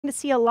to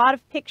see a lot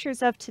of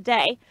pictures of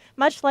today,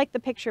 much like the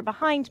picture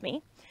behind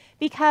me,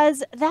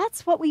 because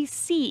that's what we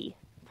see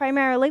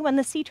primarily when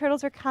the sea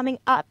turtles are coming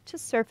up to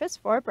surface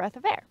for a breath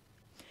of air.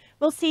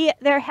 We'll see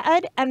their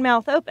head and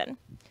mouth open.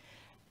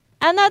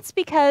 And that's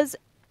because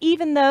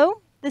even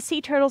though the sea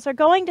turtles are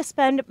going to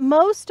spend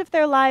most of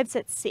their lives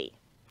at sea,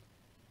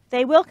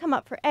 they will come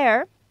up for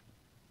air,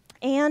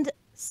 and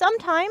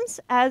sometimes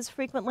as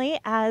frequently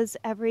as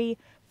every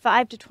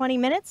 5 to 20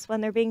 minutes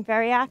when they're being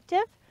very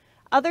active.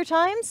 Other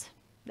times,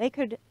 they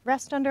could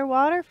rest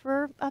underwater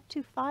for up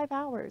to 5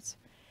 hours.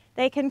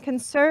 They can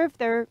conserve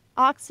their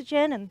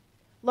oxygen and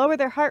lower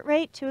their heart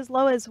rate to as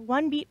low as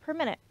 1 beat per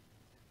minute.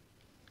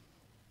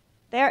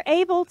 They're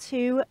able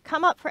to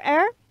come up for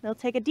air. They'll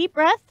take a deep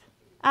breath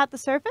at the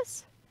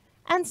surface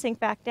and sink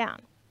back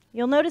down.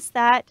 You'll notice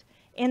that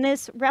in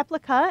this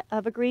replica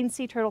of a green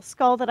sea turtle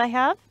skull that I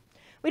have,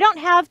 we don't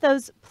have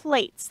those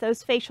plates,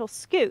 those facial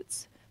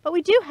scutes, but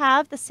we do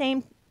have the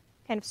same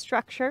kind of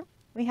structure.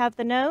 We have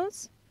the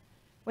nose,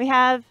 we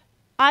have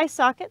eye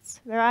sockets,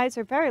 their eyes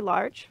are very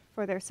large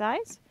for their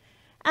size,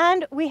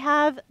 and we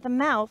have the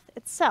mouth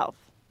itself.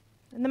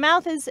 And the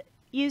mouth is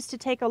used to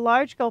take a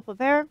large gulp of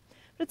air,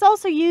 but it's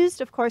also used,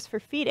 of course, for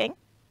feeding.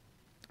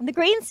 And the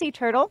green sea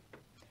turtle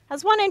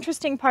has one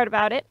interesting part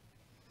about it,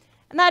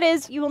 and that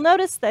is you will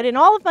notice that in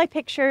all of my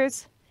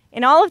pictures,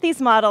 in all of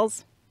these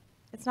models,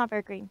 it's not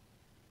very green.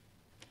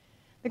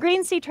 The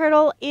green sea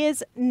turtle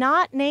is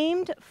not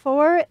named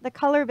for the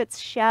color of its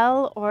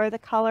shell or the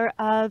color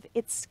of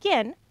its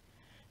skin.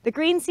 The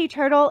green sea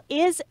turtle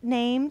is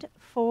named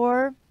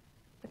for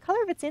the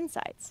color of its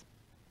insides.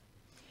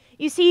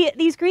 You see,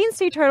 these green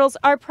sea turtles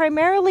are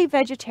primarily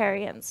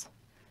vegetarians.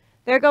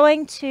 They're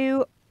going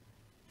to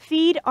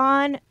feed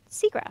on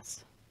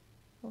seagrass.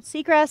 Well,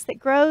 seagrass that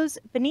grows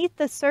beneath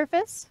the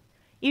surface,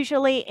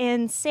 usually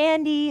in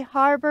sandy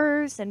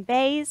harbors and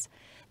bays.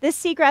 This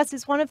seagrass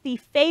is one of the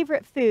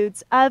favorite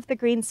foods of the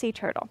green sea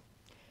turtle.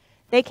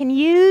 They can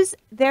use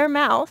their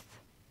mouth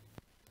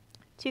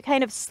to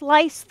kind of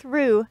slice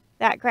through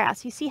that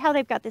grass. You see how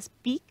they've got this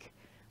beak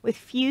with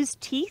fused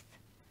teeth?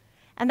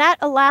 And that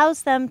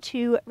allows them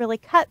to really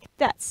cut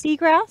that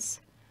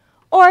seagrass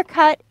or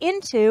cut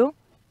into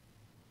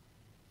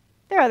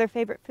their other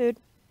favorite food,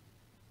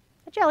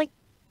 a jelly.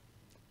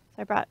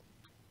 So I brought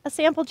a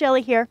sample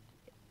jelly here.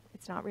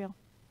 It's not real.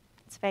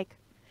 It's fake.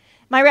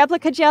 My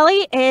replica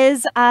jelly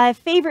is a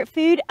favorite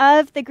food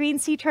of the green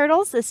sea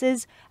turtles. This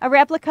is a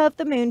replica of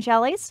the moon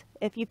jellies.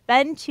 If you've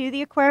been to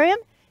the aquarium,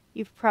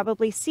 you've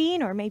probably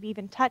seen or maybe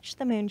even touched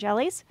the moon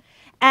jellies.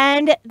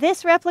 And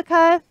this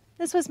replica,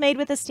 this was made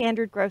with a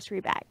standard grocery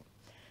bag.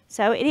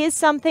 So it is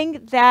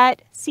something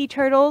that sea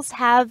turtles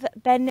have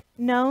been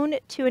known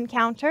to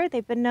encounter.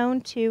 They've been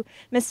known to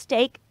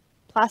mistake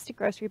plastic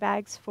grocery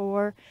bags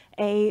for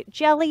a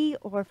jelly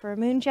or for a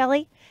moon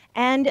jelly.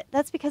 And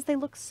that's because they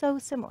look so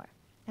similar.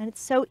 And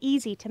it's so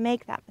easy to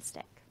make that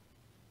mistake.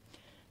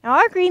 Now,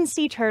 our green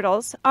sea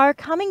turtles are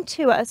coming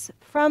to us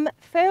from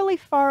fairly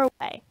far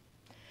away.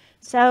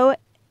 So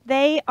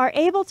they are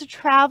able to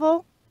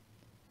travel,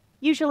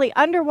 usually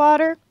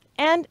underwater,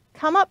 and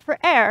come up for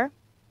air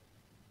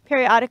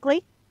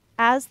periodically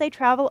as they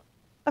travel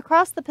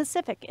across the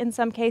Pacific in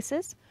some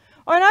cases.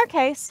 Or in our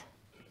case,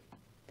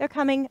 they're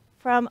coming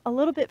from a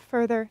little bit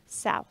further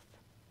south.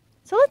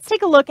 So let's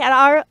take a look at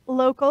our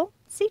local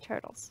sea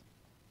turtles.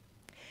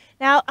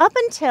 Now, up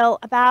until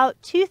about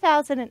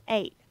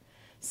 2008,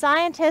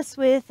 scientists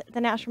with the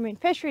National Marine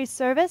Fisheries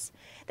Service,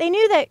 they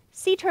knew that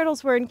sea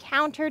turtles were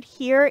encountered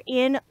here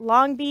in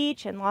Long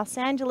Beach and Los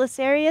Angeles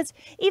areas,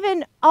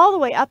 even all the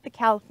way up the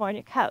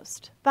California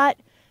coast. But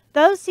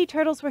those sea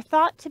turtles were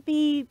thought to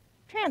be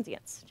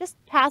transients, just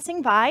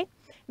passing by,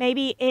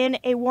 maybe in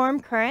a warm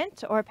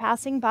current or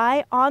passing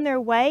by on their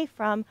way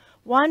from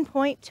one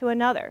point to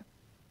another.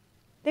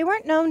 They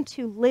weren't known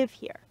to live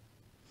here.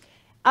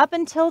 Up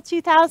until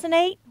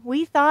 2008,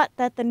 we thought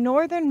that the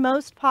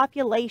northernmost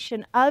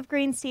population of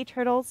green sea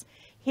turtles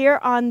here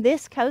on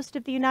this coast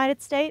of the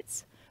United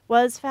States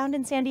was found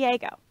in San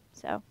Diego.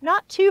 So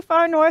not too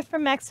far north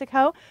from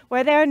Mexico,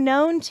 where they're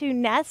known to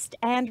nest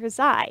and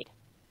reside.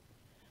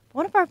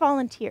 One of our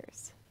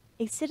volunteers,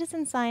 a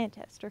citizen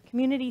scientist or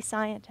community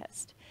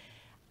scientist,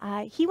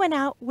 he went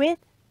out with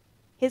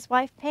his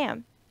wife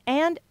Pam,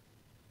 and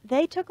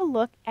they took a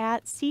look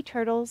at sea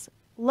turtles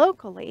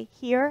locally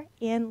here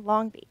in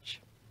Long Beach.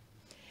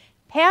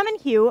 Pam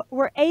and Hugh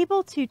were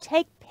able to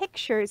take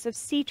pictures of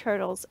sea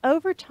turtles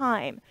over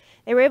time.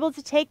 They were able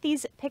to take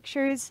these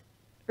pictures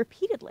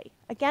repeatedly,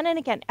 again and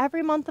again,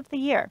 every month of the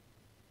year.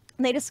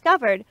 And they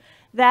discovered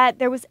that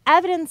there was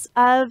evidence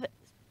of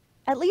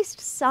at least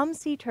some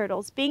sea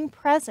turtles being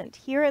present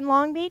here in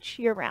Long Beach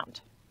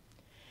year-round.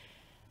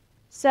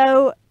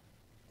 So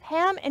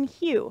Pam and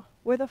Hugh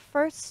were the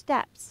first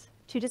steps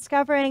to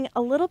discovering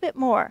a little bit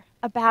more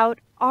about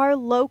our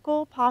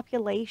local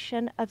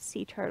population of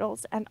sea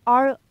turtles and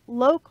our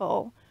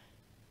local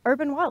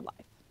urban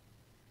wildlife.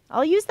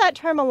 I'll use that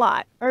term a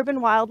lot, urban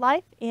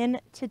wildlife,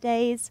 in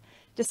today's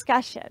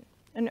discussion.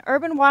 And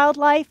urban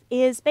wildlife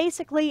is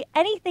basically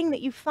anything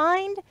that you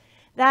find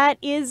that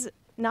is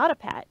not a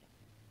pet,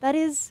 that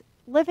is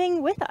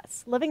living with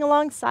us, living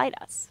alongside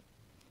us.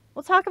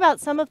 We'll talk about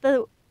some of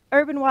the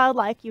urban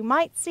wildlife you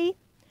might see.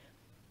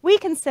 We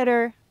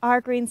consider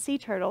our green sea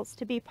turtles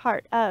to be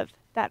part of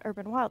that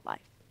urban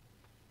wildlife.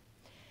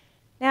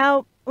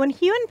 Now, when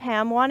Hugh and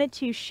Pam wanted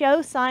to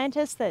show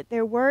scientists that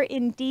there were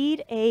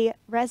indeed a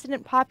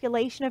resident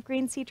population of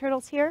green sea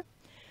turtles here,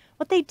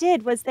 what they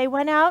did was they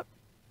went out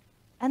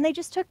and they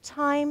just took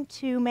time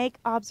to make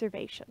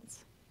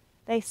observations.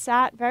 They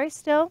sat very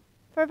still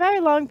for a very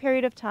long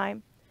period of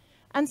time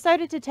and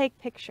started to take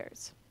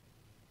pictures.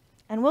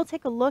 And we'll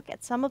take a look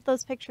at some of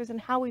those pictures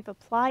and how we've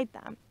applied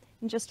them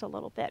in just a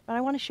little bit. But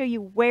I want to show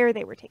you where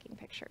they were taking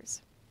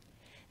pictures.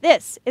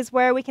 This is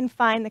where we can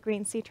find the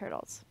green sea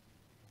turtles.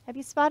 Have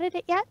you spotted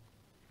it yet?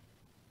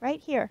 Right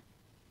here,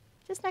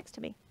 just next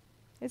to me.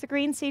 There's a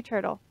green sea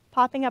turtle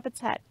popping up its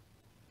head.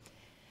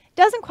 It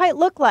doesn't quite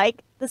look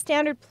like the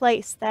standard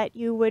place that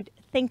you would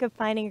think of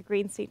finding a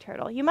green sea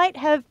turtle. You might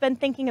have been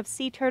thinking of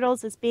sea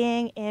turtles as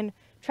being in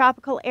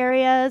tropical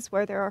areas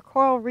where there are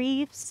coral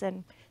reefs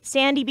and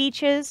sandy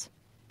beaches.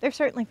 They're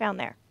certainly found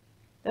there.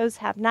 Those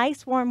have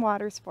nice warm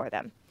waters for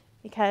them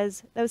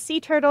because those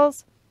sea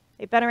turtles,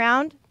 they've been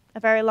around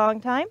a very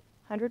long time,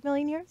 100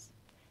 million years,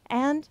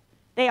 and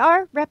they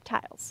are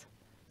reptiles,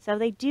 so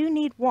they do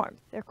need warmth.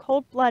 They're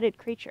cold-blooded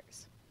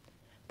creatures.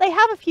 They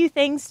have a few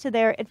things to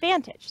their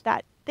advantage,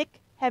 that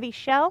thick, heavy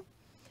shell,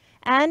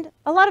 and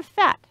a lot of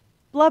fat,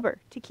 blubber,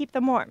 to keep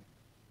them warm.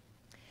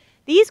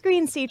 These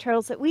green sea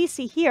turtles that we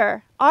see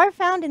here are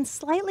found in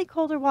slightly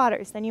colder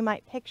waters than you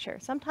might picture,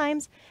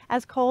 sometimes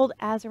as cold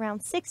as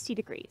around 60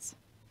 degrees.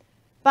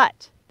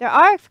 But there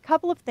are a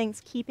couple of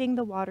things keeping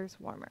the waters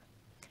warmer.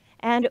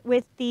 And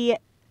with the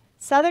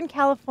Southern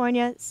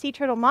California Sea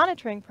Turtle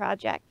Monitoring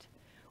Project,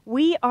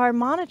 we are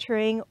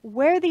monitoring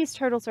where these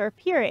turtles are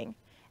appearing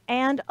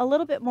and a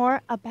little bit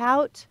more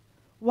about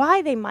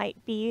why they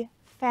might be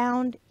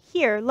found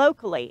here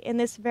locally in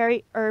this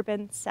very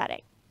urban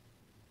setting.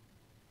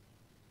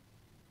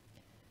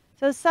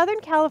 So Southern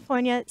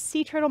California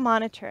Sea Turtle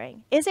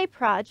Monitoring is a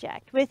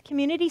project with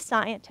community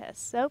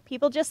scientists, so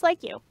people just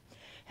like you,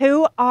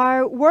 who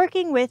are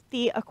working with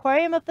the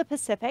Aquarium of the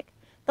Pacific,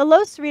 the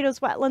Los Cerritos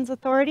Wetlands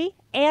Authority,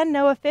 and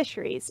NOAA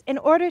Fisheries in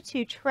order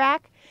to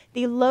track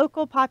the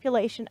local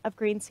population of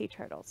green sea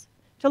turtles,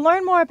 to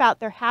learn more about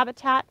their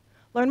habitat,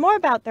 learn more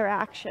about their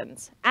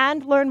actions,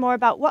 and learn more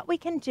about what we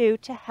can do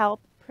to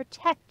help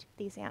protect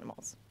these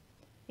animals.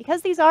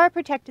 Because these are a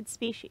protected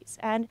species,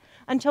 and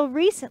until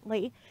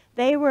recently,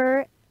 they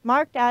were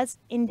marked as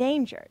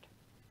endangered.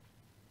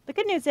 The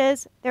good news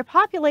is their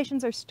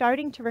populations are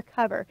starting to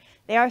recover.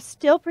 They are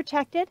still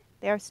protected,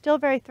 they are still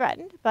very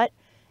threatened, but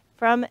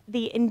from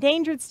the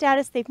endangered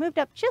status, they've moved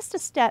up just a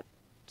step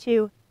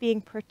to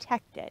being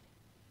protected.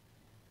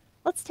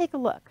 Let's take a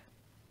look.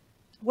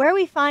 Where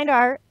we find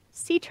our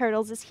sea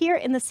turtles is here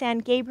in the San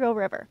Gabriel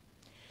River.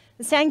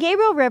 The San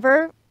Gabriel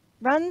River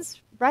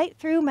runs right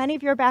through many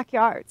of your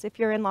backyards if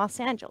you're in Los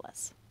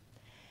Angeles.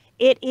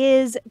 It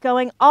is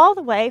going all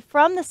the way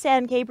from the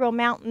San Gabriel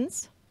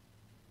Mountains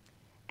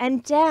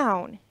and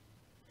down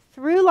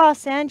through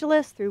Los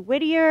Angeles, through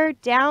Whittier,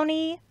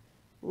 Downey,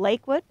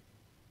 Lakewood,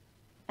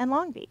 and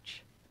Long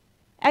Beach,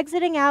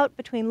 exiting out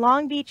between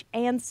Long Beach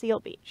and Seal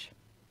Beach.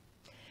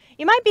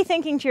 You might be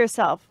thinking to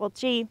yourself, well,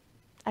 gee,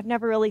 I've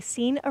never really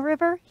seen a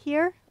river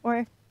here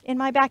or in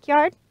my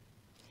backyard.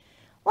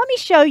 Let me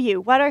show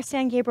you what our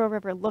San Gabriel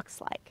River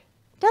looks like.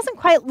 It doesn't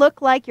quite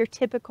look like your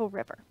typical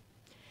river.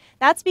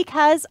 That's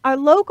because our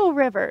local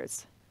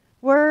rivers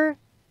were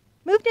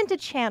moved into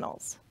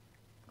channels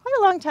quite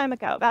a long time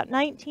ago, about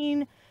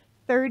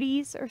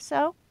 1930s or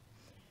so.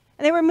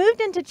 And they were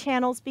moved into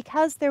channels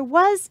because there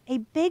was a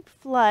big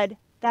flood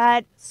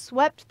that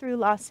swept through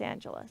Los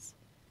Angeles.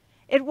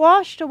 It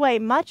washed away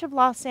much of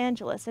Los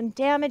Angeles and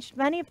damaged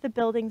many of the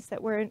buildings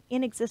that were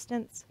in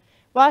existence,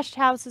 washed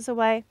houses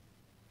away.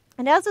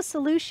 And as a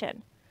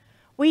solution,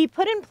 we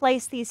put in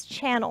place these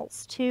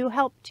channels to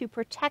help to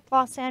protect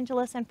Los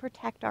Angeles and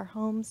protect our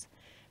homes,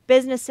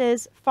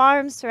 businesses,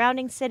 farms,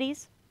 surrounding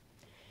cities.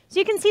 So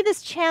you can see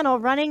this channel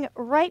running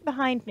right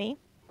behind me,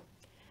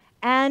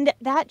 and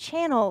that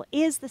channel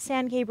is the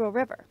San Gabriel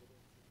River.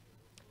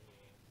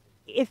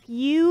 If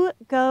you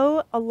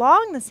go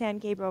along the San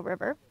Gabriel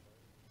River,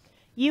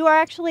 you are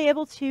actually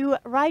able to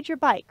ride your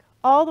bike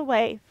all the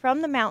way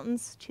from the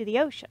mountains to the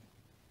ocean.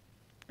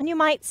 And you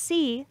might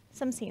see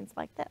some scenes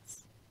like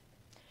this.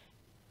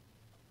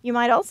 You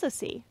might also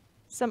see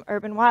some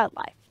urban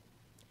wildlife.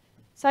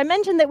 So I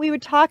mentioned that we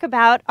would talk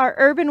about our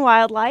urban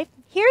wildlife.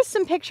 Here's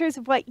some pictures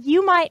of what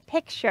you might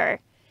picture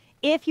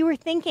if you were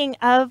thinking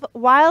of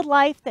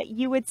wildlife that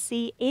you would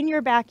see in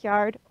your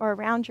backyard or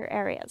around your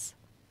areas.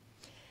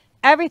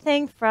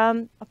 Everything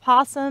from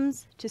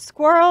opossums to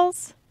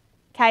squirrels,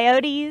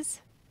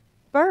 coyotes,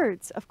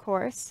 birds, of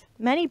course.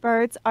 Many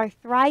birds are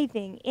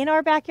thriving in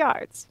our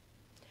backyards.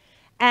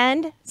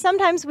 And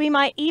sometimes we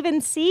might even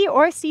see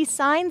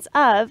signs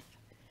of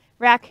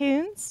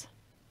raccoons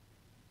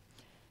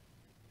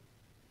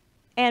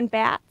and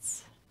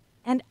bats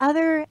and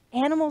other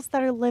animals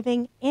that are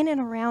living in and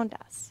around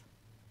us.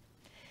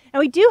 Now,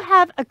 we do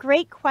have a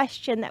great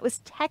question that was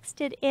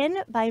texted in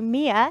by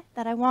Mia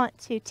that I want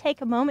to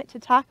take a moment to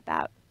talk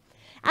about,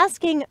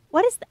 asking,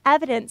 what is the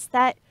evidence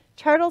that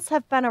turtles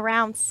have been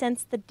around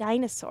since the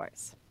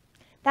dinosaurs?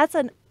 That's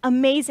an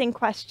amazing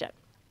question.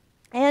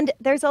 And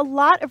there's a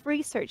lot of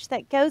research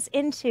that goes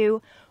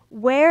into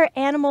where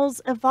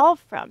animals evolve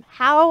from,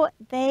 how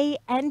they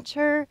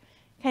enter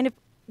kind of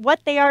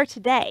what they are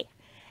today.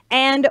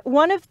 And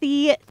one of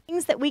the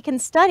things that we can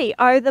study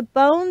are the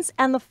bones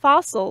and the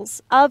fossils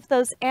of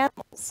those animals.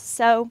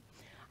 So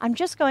I'm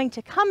just going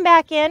to come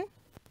back in.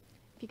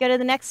 If you go to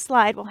the next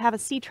slide, we'll have a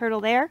sea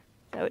turtle there,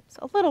 so it's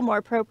a little more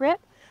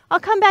appropriate. I'll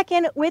come back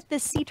in with the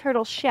sea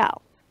turtle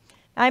shell.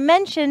 Now, I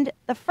mentioned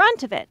the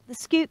front of it, the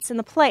scutes and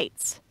the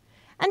plates,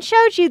 and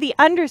showed you the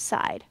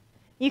underside.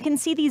 You can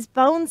see these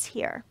bones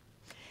here.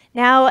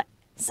 Now,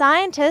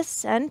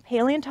 scientists and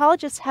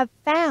paleontologists have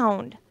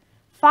found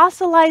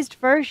fossilized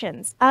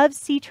versions of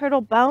sea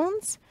turtle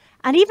bones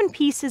and even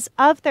pieces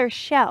of their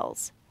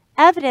shells,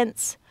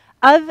 evidence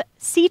of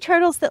sea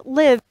turtles that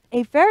lived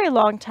a very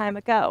long time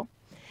ago.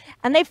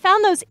 And they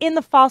found those in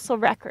the fossil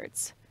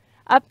records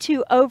up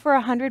to over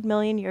 100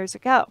 million years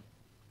ago.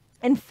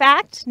 In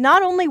fact,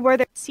 not only were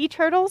there sea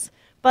turtles,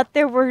 but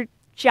there were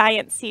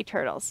giant sea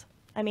turtles.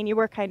 I mean, you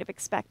were kind of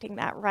expecting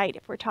that, right?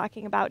 If we're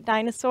talking about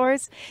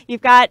dinosaurs,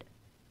 you've got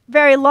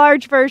very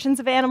large versions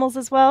of animals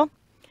as well.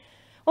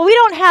 Well, we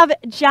don't have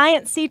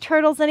giant sea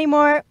turtles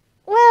anymore,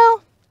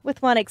 well,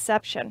 with one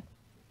exception.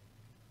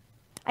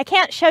 I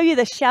can't show you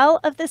the shell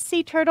of this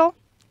sea turtle,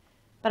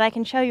 but I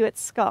can show you its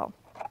skull.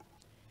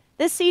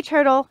 This sea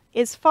turtle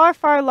is far,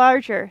 far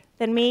larger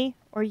than me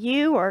or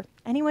you or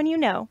anyone you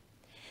know.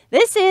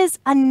 This is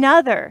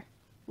another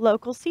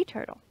local sea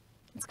turtle.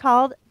 It's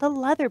called the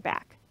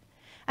leatherback.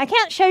 I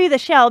can't show you the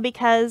shell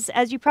because,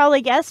 as you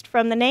probably guessed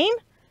from the name,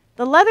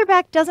 the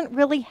leatherback doesn't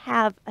really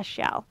have a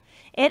shell.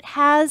 It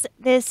has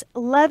this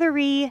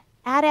leathery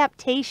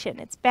adaptation.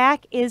 Its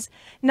back is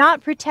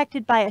not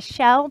protected by a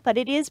shell, but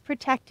it is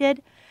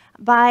protected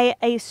by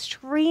a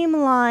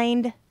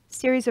streamlined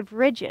series of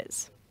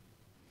ridges.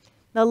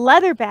 The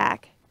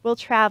leatherback will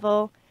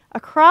travel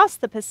across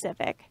the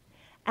Pacific,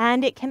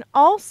 and it can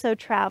also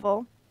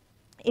travel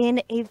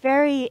in a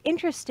very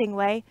interesting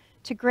way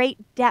to great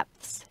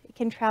depths. It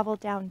can travel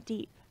down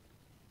deep.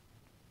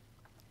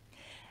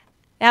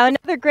 Now,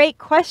 another great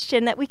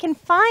question that we can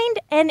find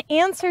an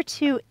answer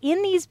to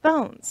in these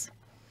bones.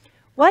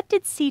 What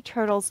did sea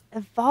turtles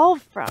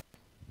evolve from?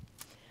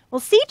 Well,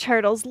 sea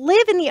turtles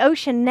live in the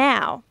ocean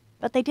now,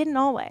 but they didn't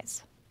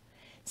always.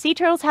 Sea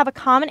turtles have a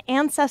common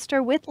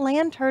ancestor with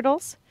land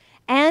turtles,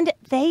 and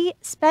they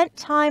spent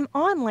time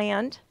on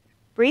land,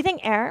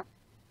 breathing air,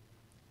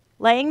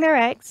 laying their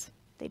eggs.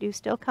 They do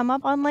still come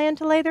up on land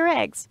to lay their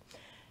eggs,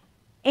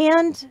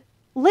 and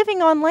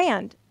living on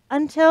land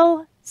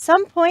until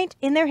some point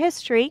in their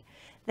history,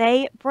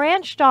 they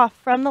branched off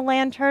from the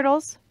land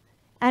turtles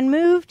and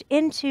moved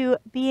into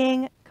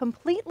being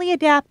completely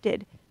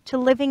adapted to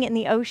living in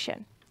the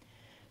ocean.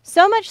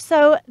 So much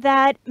so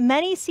that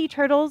many sea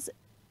turtles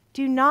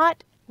do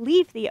not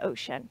leave the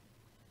ocean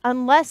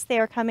unless they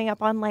are coming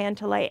up on land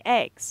to lay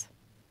eggs.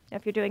 Now,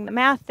 if you're doing the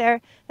math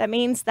there, that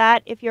means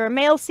that if you're a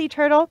male sea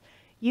turtle,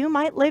 you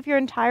might live your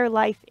entire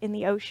life in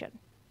the ocean.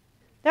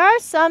 There are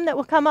some that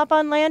will come up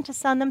on land to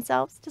sun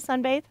themselves, to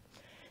sunbathe.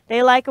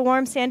 They like a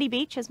warm sandy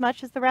beach as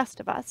much as the rest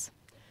of us.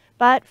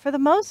 But for the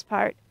most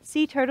part,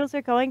 sea turtles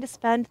are going to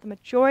spend the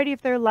majority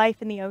of their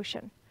life in the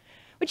ocean,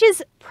 which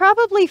is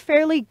probably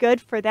fairly good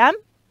for them,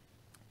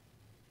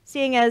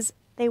 seeing as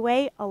they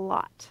weigh a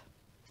lot.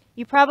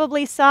 You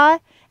probably saw,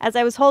 as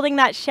I was holding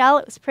that shell,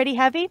 it was pretty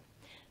heavy.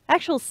 The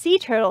actual sea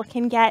turtle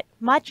can get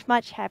much,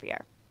 much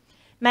heavier.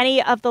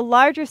 Many of the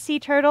larger sea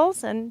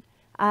turtles, and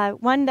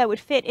one that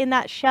would fit in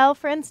that shell,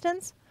 for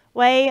instance,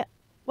 weigh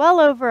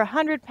well over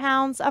 100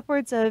 pounds,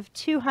 upwards of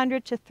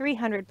 200 to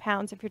 300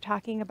 pounds if you're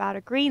talking about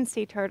a green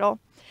sea turtle,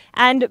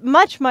 and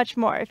much, much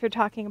more if you're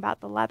talking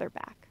about the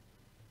leatherback.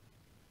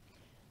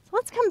 So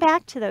let's come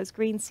back to those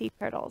green sea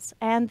turtles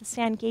and the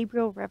San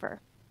Gabriel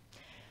River.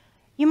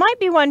 You might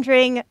be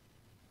wondering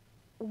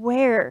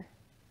where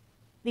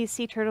these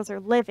sea turtles are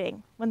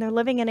living when they're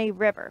living in a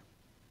river.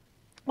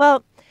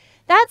 Well,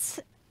 that's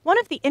one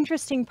of the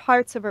interesting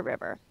parts of a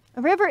river.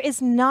 A river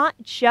is not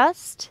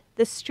just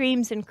the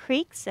streams and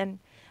creeks and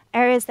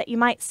areas that you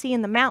might see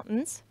in the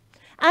mountains.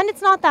 And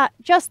it's not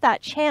just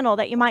that channel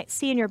that you might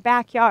see in your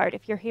backyard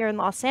if you're here in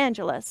Los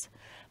Angeles,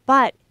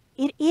 but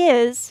it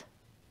is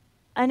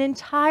an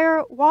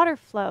entire water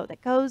flow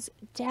that goes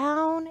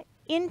down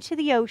into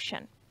the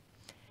ocean.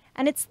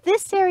 And it's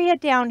this area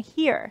down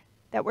here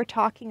that we're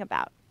talking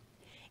about.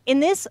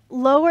 In this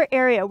lower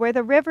area where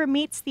the river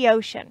meets the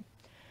ocean,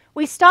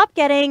 we stop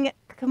getting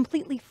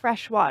completely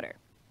fresh water.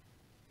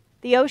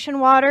 The ocean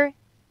water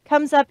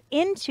comes up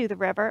into the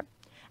river,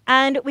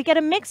 and we get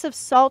a mix of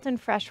salt and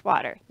fresh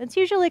water. That's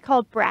usually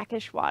called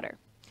brackish water.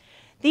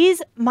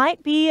 These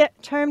might be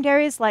termed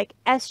areas like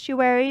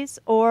estuaries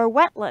or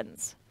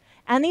wetlands,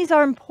 and these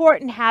are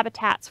important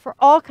habitats for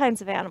all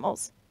kinds of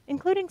animals,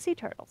 including sea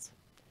turtles.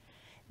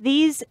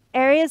 These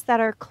areas that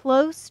are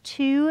close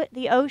to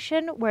the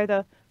ocean where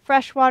the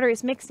fresh water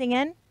is mixing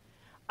in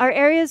are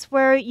areas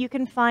where you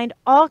can find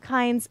all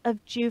kinds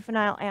of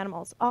juvenile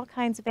animals, all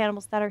kinds of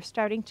animals that are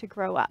starting to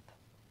grow up.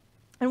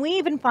 And we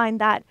even find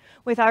that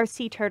with our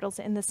sea turtles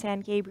in the San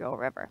Gabriel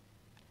River.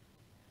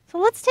 So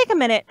let's take a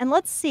minute and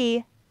let's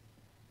see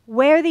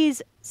where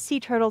these sea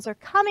turtles are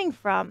coming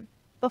from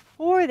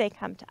before they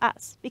come to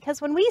us.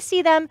 Because when we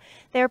see them,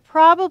 they're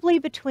probably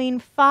between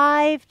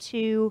 5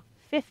 to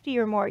 50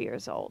 or more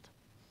years old.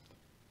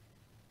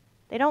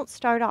 They don't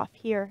start off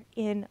here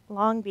in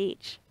Long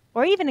Beach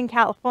or even in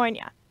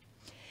California.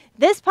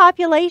 This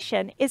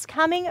population is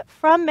coming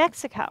from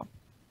Mexico.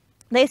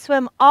 They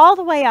swim all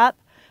the way up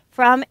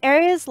from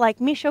areas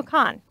like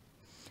Michoacan,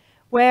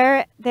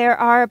 where there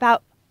are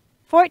about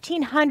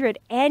 1,400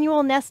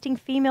 annual nesting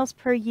females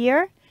per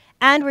year,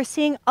 and we're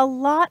seeing a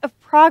lot of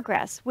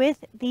progress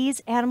with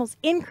these animals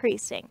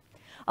increasing.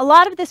 A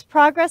lot of this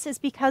progress is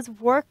because of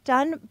work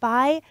done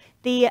by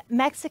the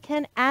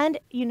Mexican and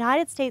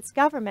United States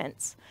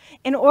governments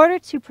in order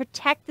to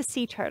protect the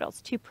sea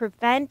turtles, to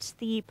prevent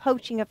the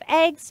poaching of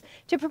eggs,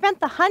 to prevent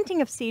the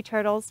hunting of sea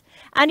turtles,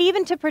 and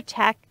even to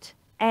protect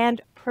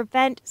and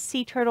prevent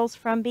sea turtles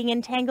from being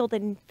entangled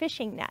in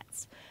fishing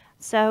nets.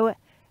 So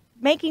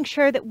making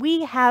sure that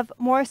we have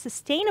more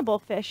sustainable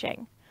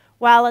fishing,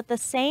 while at the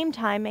same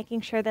time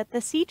making sure that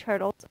the sea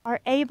turtles are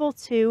able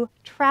to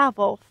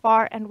travel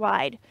far and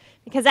wide.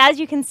 Because as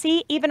you can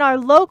see, even our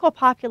local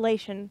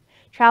population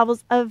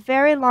travels a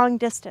very long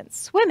distance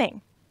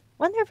swimming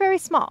when they're very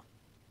small.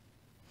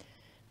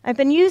 I've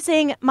been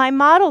using my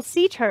model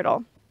sea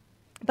turtle,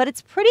 but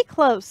it's pretty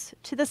close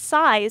to the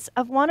size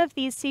of one of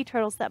these sea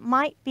turtles that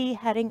might be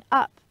heading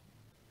up.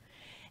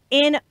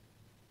 In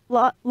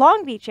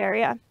Long Beach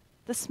area,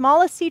 the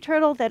smallest sea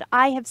turtle that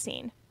I have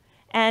seen,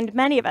 and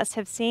many of us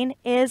have seen,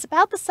 is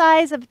about the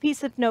size of a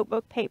piece of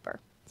notebook paper.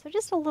 So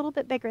just a little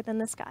bit bigger than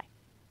this guy.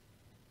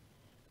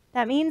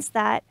 That means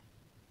that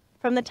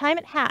from the time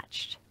it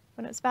hatched,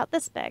 when it was about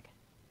this big,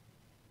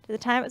 to the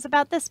time it was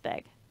about this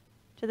big,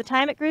 to the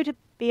time it grew to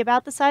be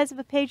about the size of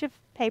a page of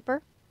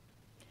paper,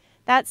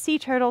 that sea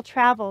turtle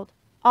traveled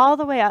all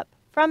the way up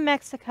from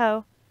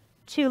Mexico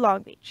to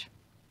Long Beach.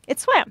 It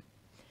swam.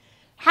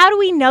 How do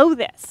we know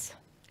this?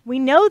 We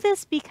know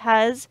this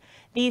because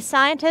the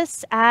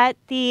scientists at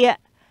the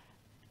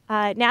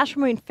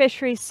National Marine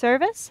Fisheries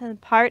Service, and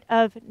part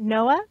of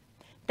NOAA,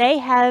 they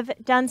have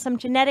done some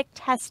genetic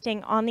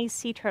testing on these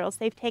sea turtles.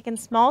 They've taken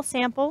small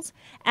samples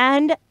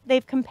and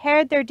they've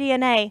compared their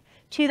DNA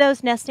to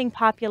those nesting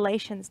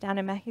populations down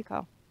in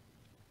Mexico.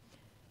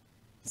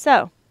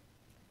 So,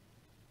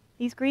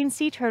 these green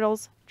sea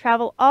turtles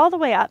travel all the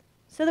way up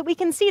so that we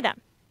can see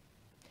them.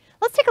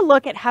 Let's take a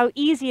look at how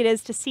easy it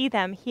is to see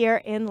them here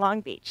in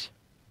Long Beach.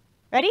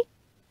 Ready?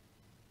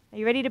 Are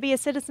you ready to be a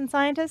citizen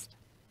scientist?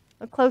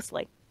 Look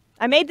closely.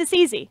 I made this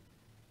easy.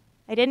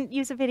 I didn't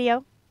use a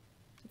video.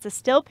 It's a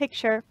still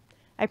picture.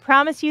 I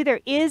promise you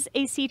there is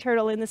a sea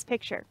turtle in this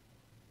picture.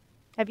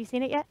 Have you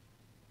seen it yet?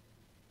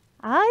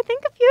 I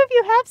think a few of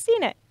you have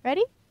seen it.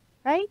 Ready?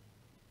 Right?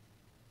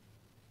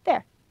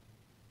 There.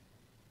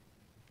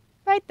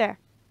 Right there.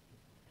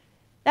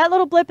 That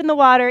little blip in the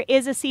water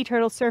is a sea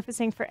turtle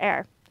surfacing for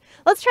air.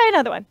 Let's try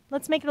another one.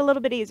 Let's make it a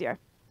little bit easier.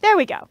 There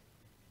we go.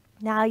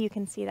 Now you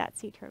can see that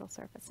sea turtle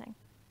surfacing.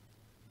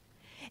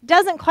 It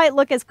doesn't quite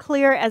look as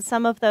clear as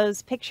some of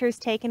those pictures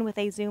taken with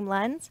a zoom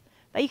lens,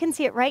 but you can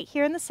see it right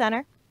here in the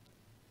center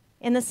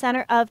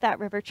of that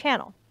river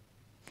channel.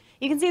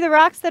 You can see the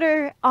rocks that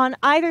are on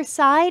either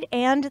side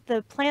and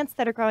the plants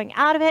that are growing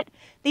out of it.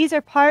 These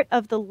are part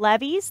of the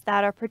levees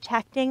that are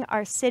protecting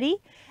our city,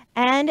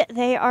 and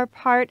they are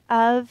part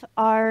of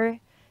our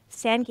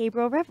San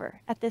Gabriel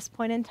River at this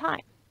point in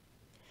time.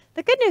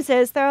 The good news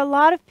is there are a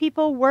lot of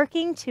people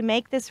working to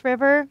make this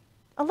river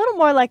a little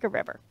more like a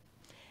river,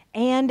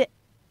 and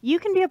you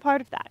can be a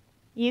part of that.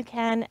 You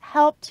can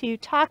help to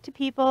talk to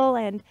people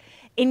and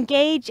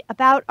engage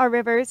about our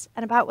rivers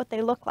and about what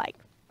they look like.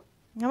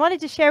 I wanted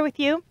to share with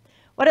you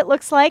what it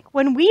looks like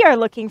when we are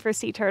looking for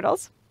sea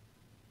turtles.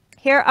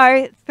 Here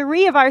are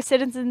 3 of our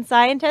citizen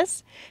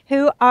scientists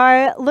who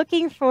are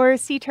looking for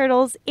sea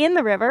turtles in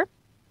the river.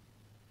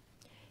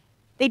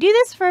 They do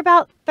this for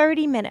about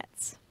 30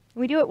 minutes.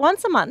 We do it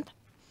once a month,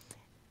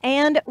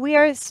 and we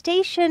are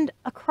stationed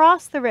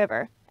across the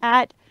river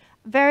at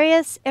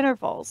various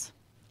intervals.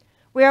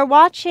 We are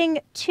watching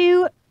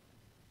 2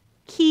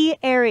 key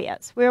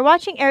areas. We are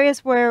watching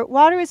areas where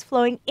water is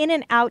flowing in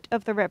and out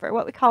of the river,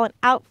 what we call an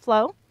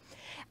outflow,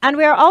 and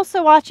we are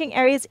also watching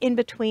areas in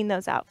between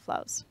those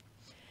outflows.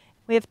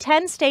 We have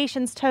 10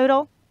 stations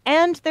total,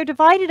 and they're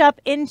divided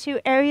up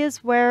into areas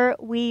where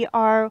we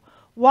are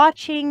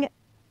watching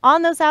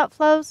on those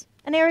outflows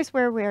and areas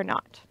where we are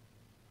not.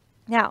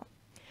 Now,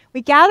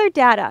 we gather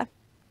data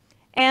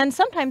and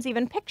sometimes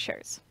even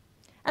pictures,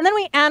 and then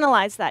we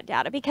analyze that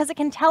data because it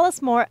can tell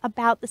us more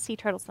about the sea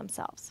turtles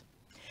themselves.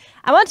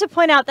 I want to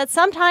point out that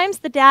sometimes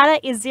the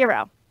data is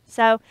 0.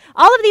 So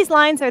all of these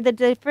lines are the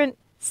different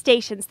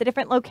stations, the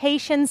different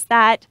locations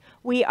that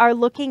we are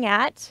looking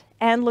at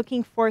and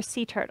looking for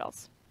sea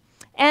turtles.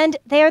 and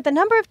they are the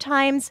number of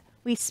times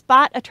we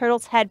spot a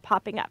turtle's head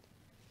popping up.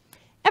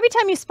 Every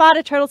time you spot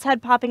a turtle's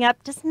head popping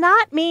up does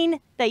not mean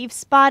that you've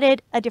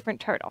spotted a different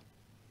turtle.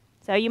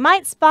 So you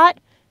might spot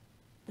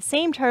the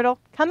same turtle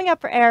coming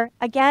up for air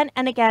again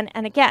and again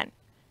and again.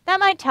 That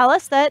might tell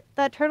us that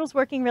the turtle's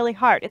working really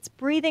hard. It's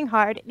breathing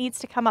hard. It needs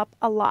to come up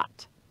a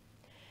lot.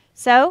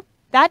 So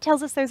that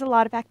tells us there's a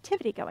lot of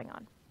activity going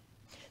on.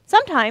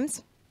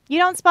 Sometimes you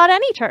don't spot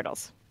any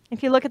turtles.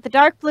 If you look at the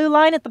dark blue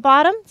line at the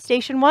bottom,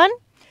 Station 1,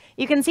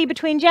 you can see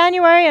between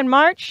January and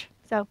March,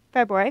 so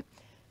February,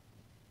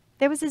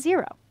 there was a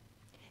 0.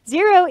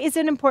 0 is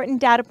an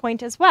important data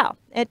point as well.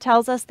 It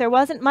tells us there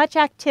wasn't much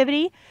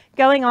activity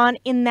going on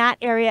in that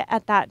area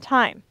at that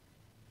time.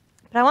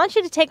 But I want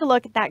you to take a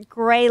look at that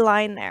gray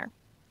line there.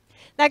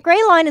 That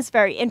gray line is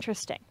very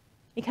interesting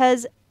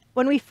because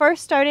when we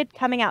first started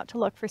coming out to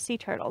look for sea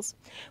turtles,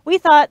 we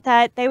thought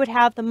that they would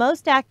have the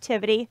most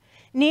activity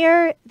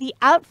near the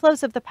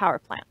outflows of the power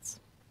plants.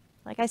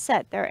 Like I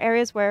said, there are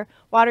areas where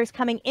water is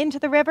coming into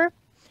the river.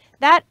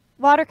 That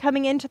water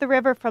coming into the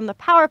river from the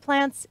power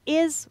plants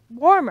is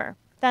warmer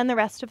than the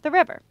rest of the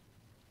river.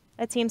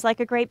 It seems like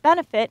a great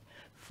benefit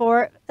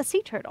for a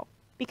sea turtle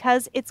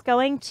because it's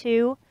going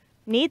to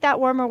need that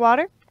warmer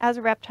water as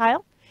a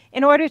reptile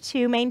in order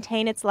to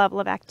maintain its level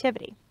of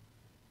activity.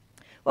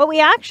 What we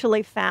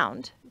actually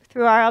found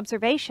through our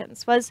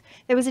observations was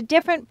there was a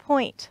different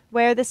point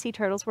where the sea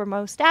turtles were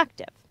most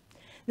active.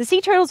 The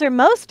sea turtles are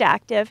most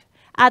active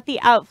at the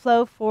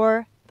outflow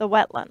for the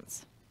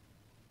wetlands.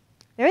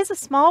 There is a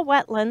small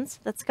wetlands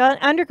that's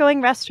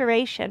undergoing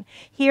restoration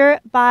here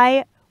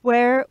by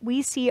where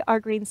we see our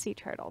green sea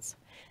turtles.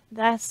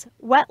 This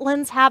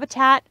wetlands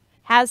habitat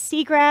has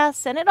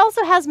seagrass, and it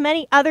also has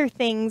many other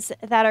things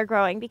that are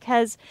growing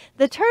because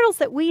the turtles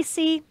that we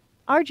see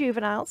are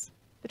juveniles,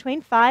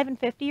 between 5 and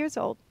 50 years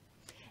old,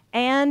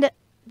 and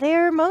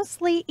they're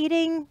mostly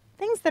eating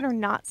things that are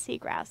not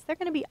seagrass. They're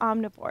going to be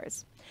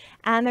omnivores,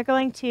 and they're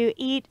going to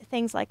eat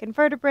things like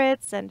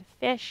invertebrates and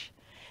fish,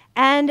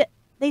 and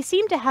they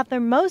seem to have their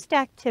most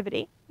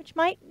activity, which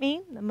might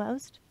mean the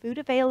most food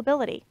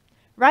availability,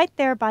 right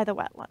there by the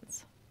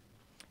wetlands.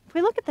 If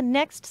we look at the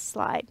next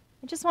slide,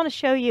 I just want to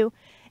show you,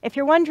 if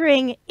you're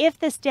wondering if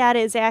this data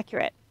is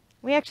accurate,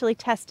 we actually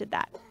tested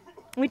that.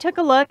 We took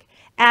a look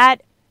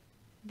at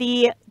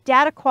the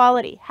data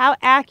quality, how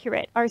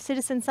accurate our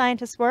citizen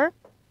scientists were.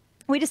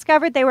 We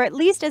discovered they were at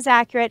least as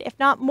accurate, if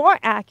not more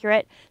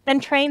accurate, than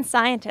trained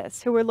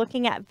scientists who were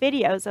looking at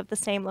videos of the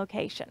same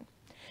location.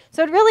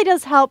 So it really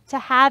does help to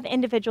have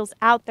individuals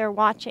out there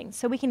watching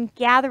so we can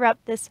gather up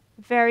this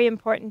very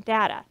important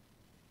data.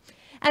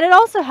 And it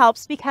also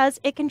helps because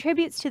it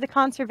contributes to the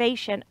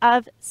conservation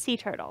of sea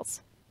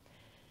turtles.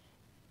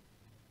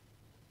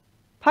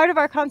 Part of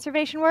our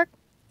conservation work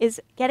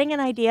is getting an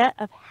idea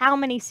of how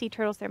many sea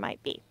turtles there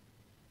might be.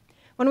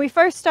 When we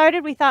first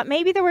started, we thought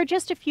maybe there were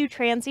just a few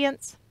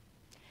transients.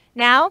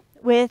 Now,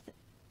 with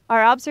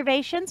our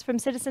observations from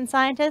citizen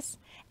scientists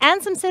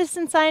and some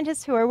citizen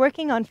scientists who are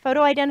working on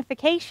photo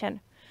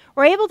identification,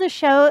 we're able to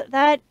show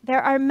that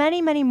there are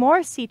many, many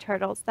more sea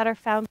turtles that are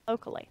found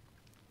locally.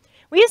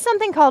 We use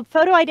something called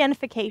photo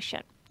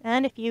identification.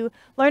 And if you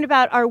learned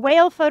about our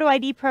whale photo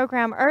ID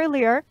program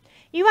earlier,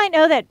 you might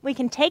know that we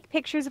can take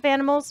pictures of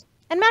animals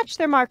and match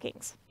their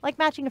markings, like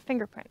matching a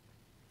fingerprint.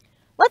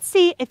 Let's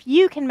see if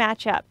you can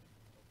match up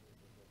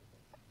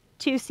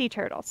 2 sea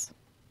turtles.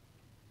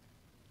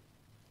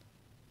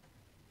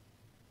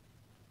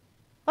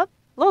 Oh, a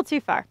little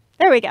too far.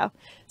 There we go.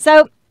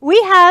 So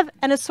we have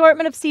an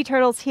assortment of sea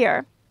turtles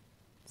here.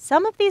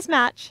 Some of these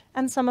match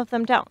and some of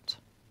them don't.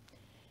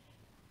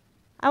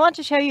 I want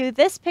to show you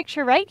this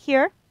picture right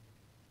here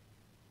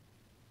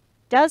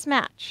does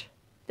match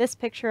this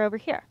picture over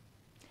here.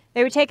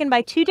 They were taken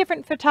by 2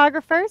 different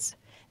photographers.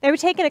 They were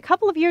taken a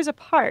couple of years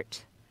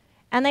apart,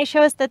 and they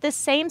show us that this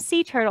same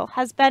sea turtle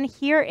has been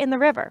here in the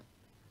river.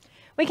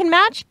 We can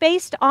match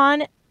based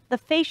on the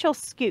facial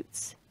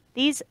scutes,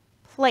 these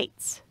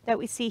plates that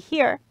we see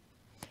here,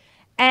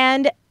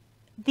 and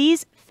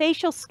these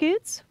facial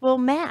scutes will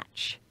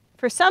match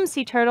for some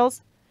sea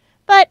turtles,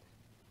 but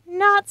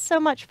not so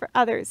much for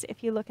others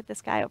if you look at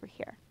this guy over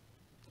here.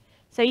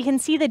 So you can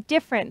see the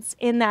difference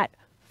in that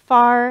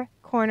far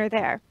corner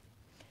there.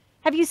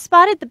 Have you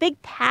spotted the big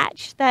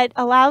patch that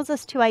allows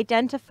us to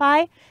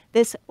identify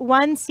this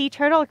one sea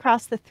turtle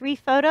across the 3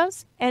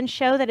 photos and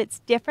show that it's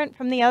different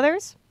from the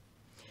others?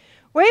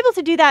 We're able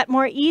to do that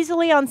more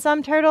easily on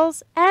some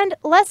turtles and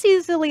less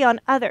easily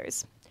on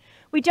others.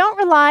 We don't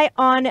rely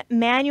on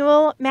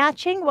manual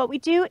matching. What we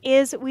do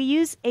is we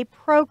use a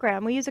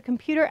program, we use a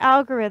computer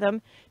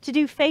algorithm to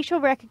do facial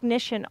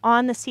recognition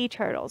on the sea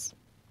turtles.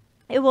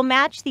 It will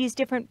match these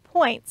different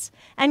points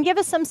and give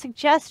us some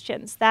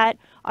suggestions that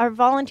our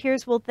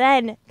volunteers will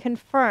then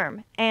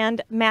confirm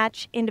and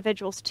match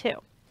individuals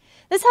to.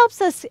 This helps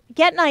us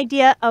get an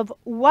idea of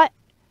what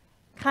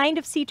kind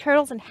of sea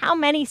turtles and how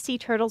many sea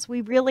turtles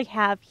we really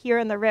have here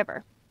in the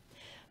river.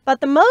 But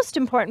the most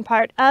important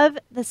part of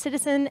the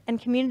citizen and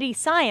community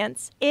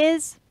science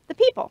is the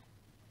people.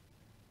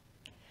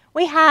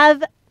 We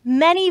have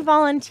many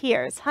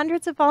volunteers,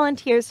 hundreds of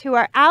volunteers who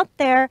are out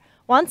there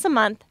once a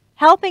month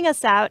helping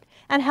us out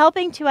and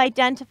helping to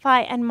identify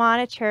and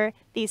monitor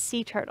these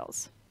sea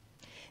turtles.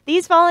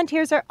 These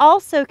volunteers are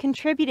also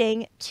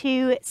contributing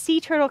to sea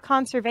turtle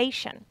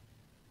conservation.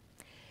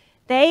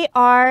 They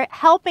are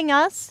helping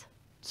us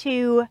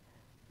to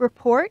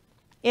report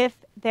if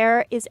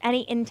there is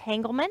any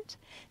entanglement.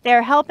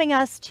 They're helping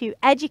us to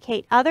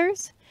educate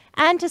others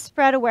and to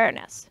spread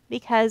awareness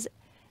because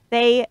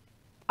they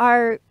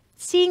are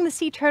seeing the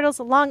sea turtles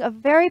along a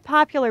very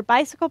popular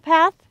bicycle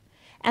path.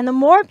 And the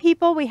more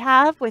people we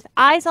have with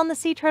eyes on the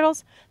sea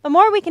turtles, the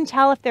more we can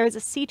tell if there is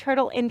a sea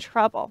turtle in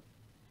trouble.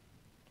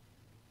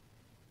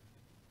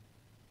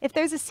 If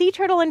there's a sea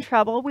turtle in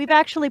trouble, we've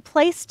actually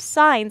placed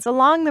signs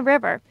along the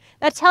river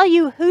that tell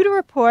you who to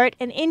report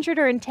an injured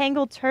or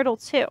entangled turtle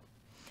to.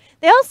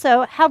 They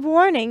also have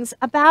warnings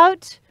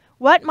about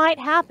what might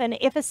happen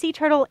if a sea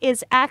turtle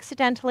is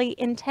accidentally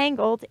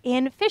entangled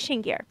in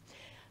fishing gear.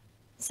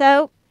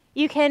 So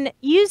you can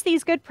use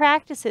these good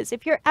practices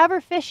if you're ever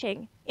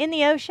fishing in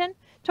the ocean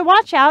to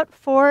watch out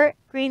for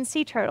green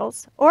sea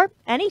turtles or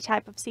any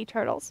type of sea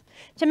turtles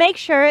to make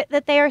sure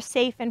that they are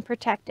safe and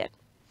protected.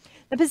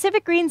 The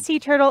Pacific green sea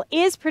turtle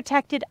is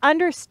protected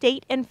under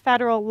state and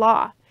federal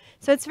law,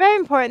 so it's very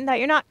important that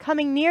you're not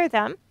coming near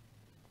them.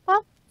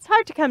 Well, it's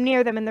hard to come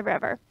near them in the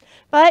river,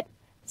 but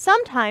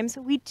sometimes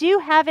we do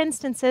have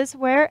instances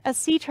where a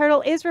sea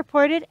turtle is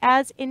reported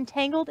as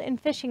entangled in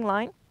fishing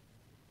line.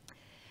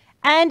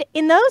 And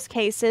in those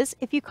cases,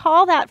 if you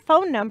call that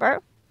phone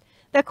number,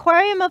 the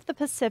Aquarium of the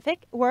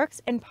Pacific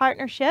works in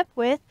partnership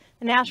with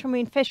the National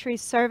Marine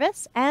Fisheries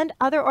Service and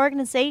other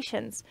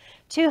organizations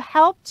to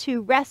help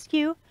to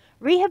rescue,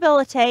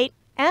 rehabilitate,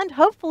 and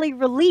hopefully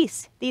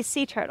release these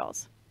sea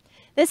turtles.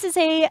 This is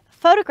a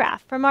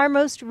photograph from our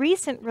most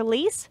recent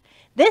release.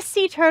 This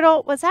sea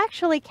turtle was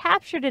actually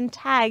captured and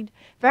tagged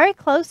very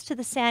close to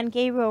the San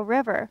Gabriel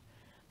River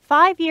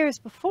 5 years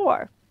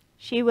before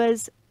she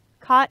was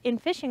caught in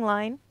fishing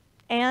line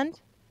and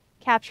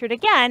captured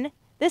again,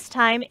 this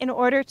time in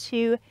order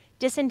to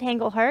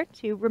disentangle her,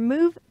 to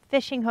remove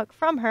fishing hook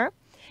from her,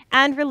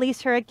 and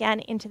release her again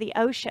into the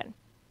ocean.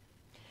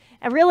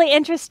 A really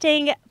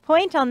interesting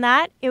point on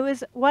that, it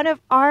was one of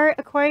our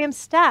aquarium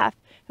staff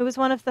who was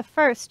one of the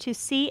first to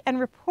see and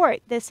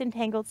report this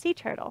entangled sea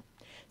turtle.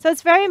 So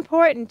it's very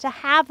important to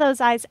have those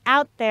eyes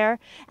out there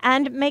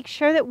and make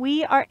sure that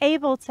we are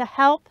able to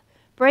help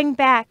bring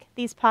back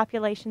these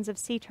populations of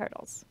sea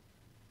turtles.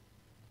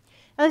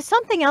 Now, there's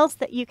something else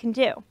that you can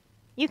do.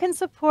 You can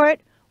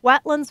support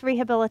wetlands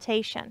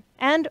rehabilitation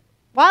and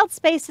wild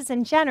spaces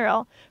in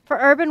general for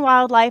urban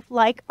wildlife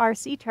like our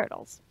sea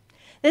turtles.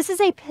 This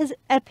is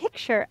a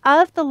picture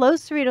of the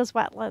Los Cerritos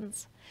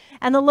wetlands.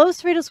 And the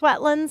Los Cerritos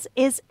wetlands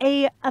is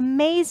an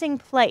amazing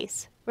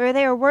place where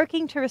they are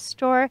working to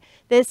restore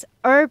this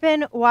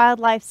urban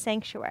wildlife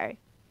sanctuary.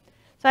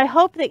 So I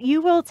hope that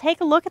you will take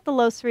a look at the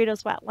Los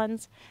Cerritos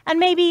wetlands and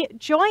maybe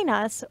join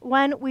us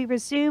when we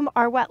resume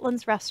our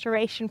wetlands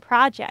restoration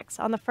projects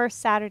on the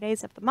first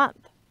Saturdays of the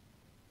month.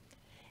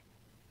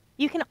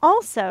 You can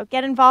also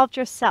get involved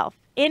yourself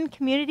in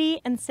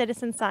community and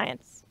citizen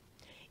science.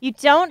 You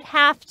don't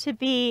have to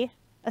be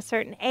a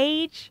certain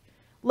age,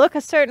 look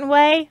a certain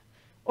way,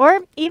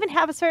 or even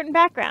have a certain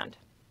background.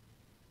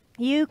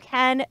 You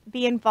can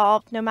be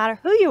involved no matter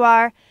who you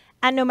are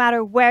and no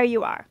matter where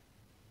you are.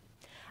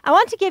 I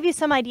want to give you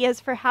some ideas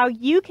for how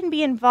you can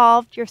be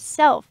involved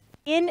yourself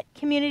in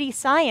community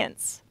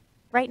science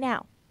right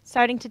now,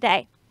 starting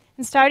today,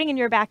 and starting in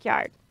your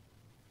backyard.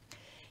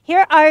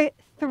 Here are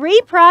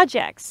 3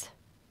 projects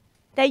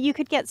that you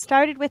could get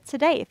started with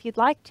today if you'd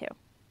like to.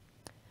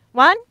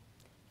 1,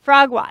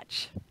 frog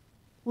watch.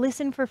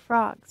 Listen for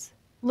frogs.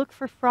 Look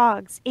for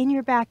frogs in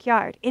your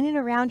backyard, in and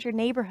around your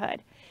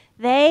neighborhood.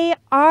 They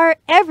are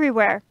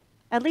everywhere.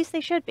 At least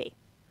they should be.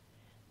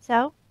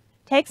 So,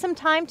 take some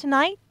time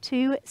tonight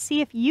to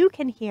see if you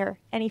can hear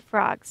any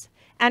frogs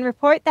and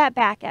report that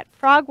back at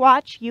Frog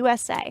Watch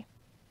USA.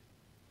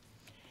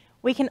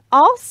 We can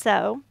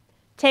also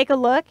take a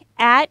look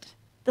at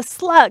the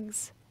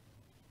slugs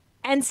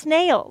and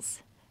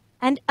snails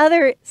and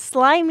other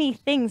slimy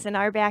things in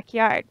our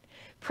backyard.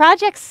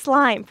 Project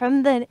Slime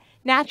from the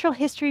Natural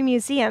History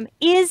Museum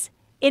is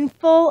in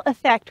full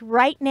effect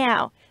right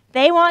now.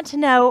 They want to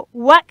know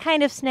what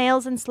kind of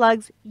snails and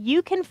slugs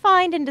you can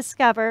find and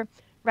discover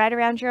right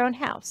around your own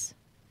house.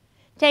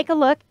 Take a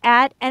look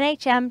at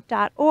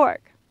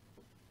nhm.org.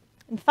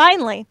 And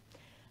finally,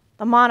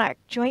 the Monarch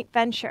Joint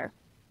Venture.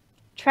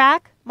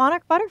 Track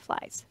monarch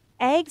butterflies,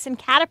 eggs, and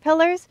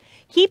caterpillars.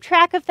 Keep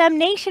track of them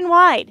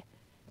nationwide.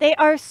 They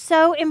are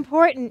so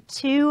important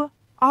to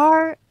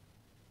our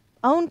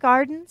own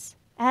gardens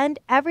and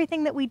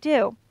everything that we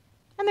do.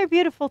 And they're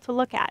beautiful to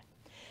look at.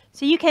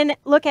 So you can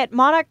look at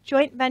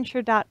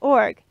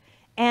monarchjointventure.org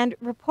and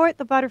report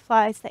the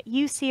butterflies that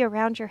you see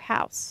around your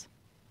house.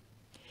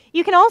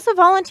 You can also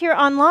volunteer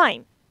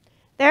online.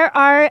 There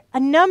are a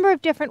number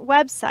of different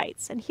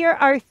websites, and here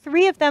are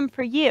 3 of them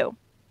for you.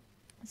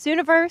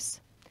 Zooniverse,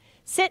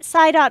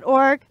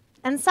 sitsci.org,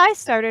 and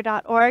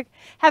SciStarter.org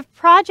have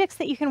projects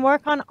that you can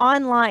work on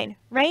online,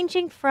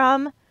 ranging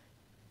from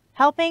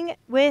helping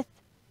with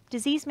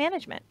disease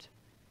management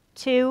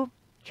to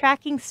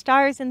tracking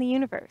stars in the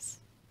universe.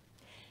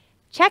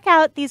 Check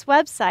out these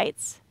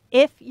websites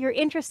if you're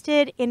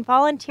interested in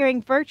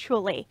volunteering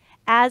virtually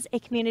as a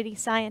community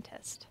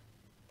scientist.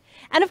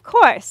 And of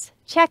course,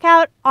 check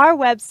out our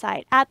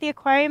website at the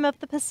Aquarium of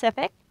the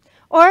Pacific,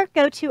 or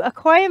go to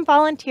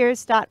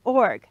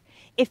aquariumvolunteers.org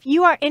if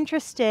you are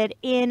interested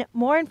in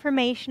more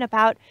information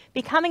about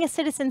becoming a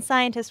citizen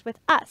scientist with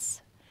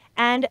us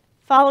and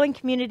following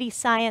community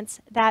science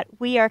that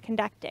we are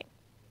conducting.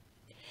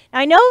 Now,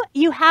 I know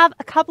you have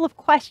a couple of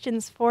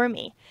questions for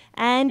me,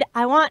 and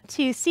I want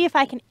to see if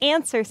I can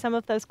answer some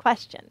of those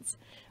questions.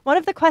 One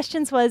of the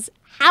questions was,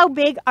 how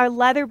big are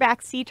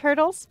leatherback sea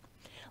turtles?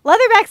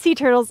 Leatherback sea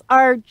turtles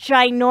are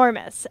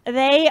ginormous.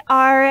 They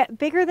are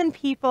bigger than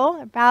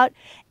people, about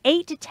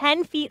 8 to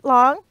 10 feet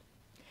long,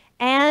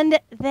 and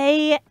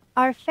they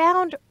are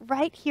found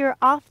right here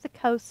off the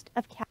coast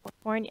of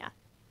California.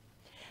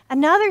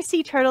 Another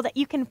sea turtle that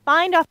you can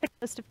find off the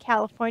coast of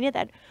California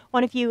that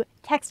one of you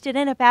texted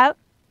in about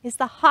is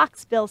the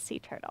hawksbill sea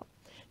turtle.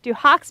 Do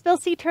hawksbill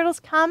sea turtles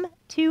come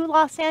to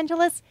Los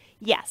Angeles?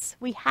 Yes,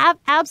 we have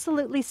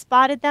absolutely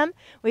spotted them.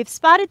 We've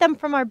spotted them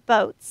from our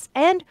boats,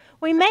 and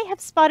we may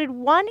have spotted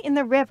one in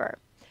the river,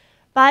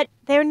 but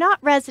they're not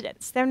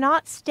residents. They're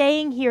not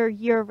staying here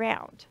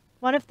year-round.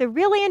 One of the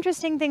really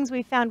interesting things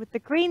we found with the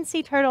green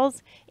sea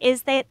turtles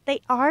is that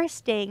they are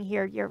staying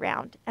here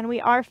year-round, and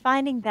we are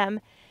finding them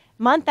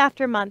month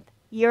after month,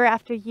 year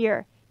after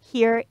year,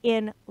 here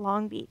in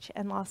Long Beach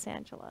and Los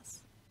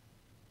Angeles.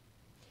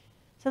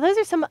 So those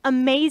are some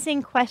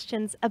amazing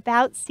questions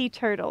about sea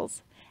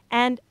turtles,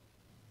 and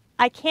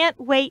I can't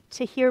wait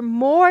to hear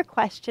more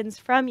questions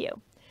from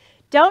you.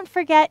 Don't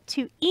forget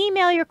to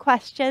email your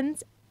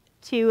questions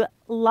to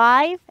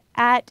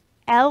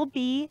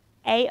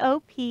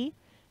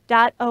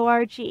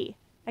live@lbaop.org.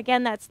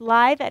 Again, that's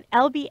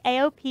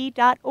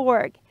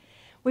live@lbaop.org.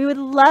 We would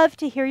love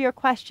to hear your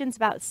questions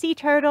about sea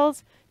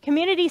turtles,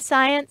 community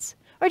science,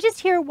 or just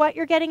hear what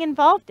you're getting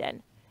involved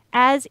in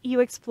as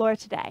you explore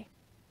today.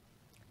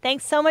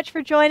 Thanks so much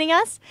for joining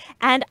us,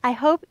 and I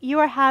hope you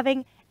are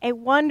having a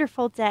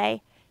wonderful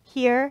day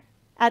here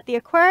at the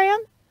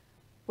aquarium.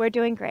 We're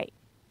doing great.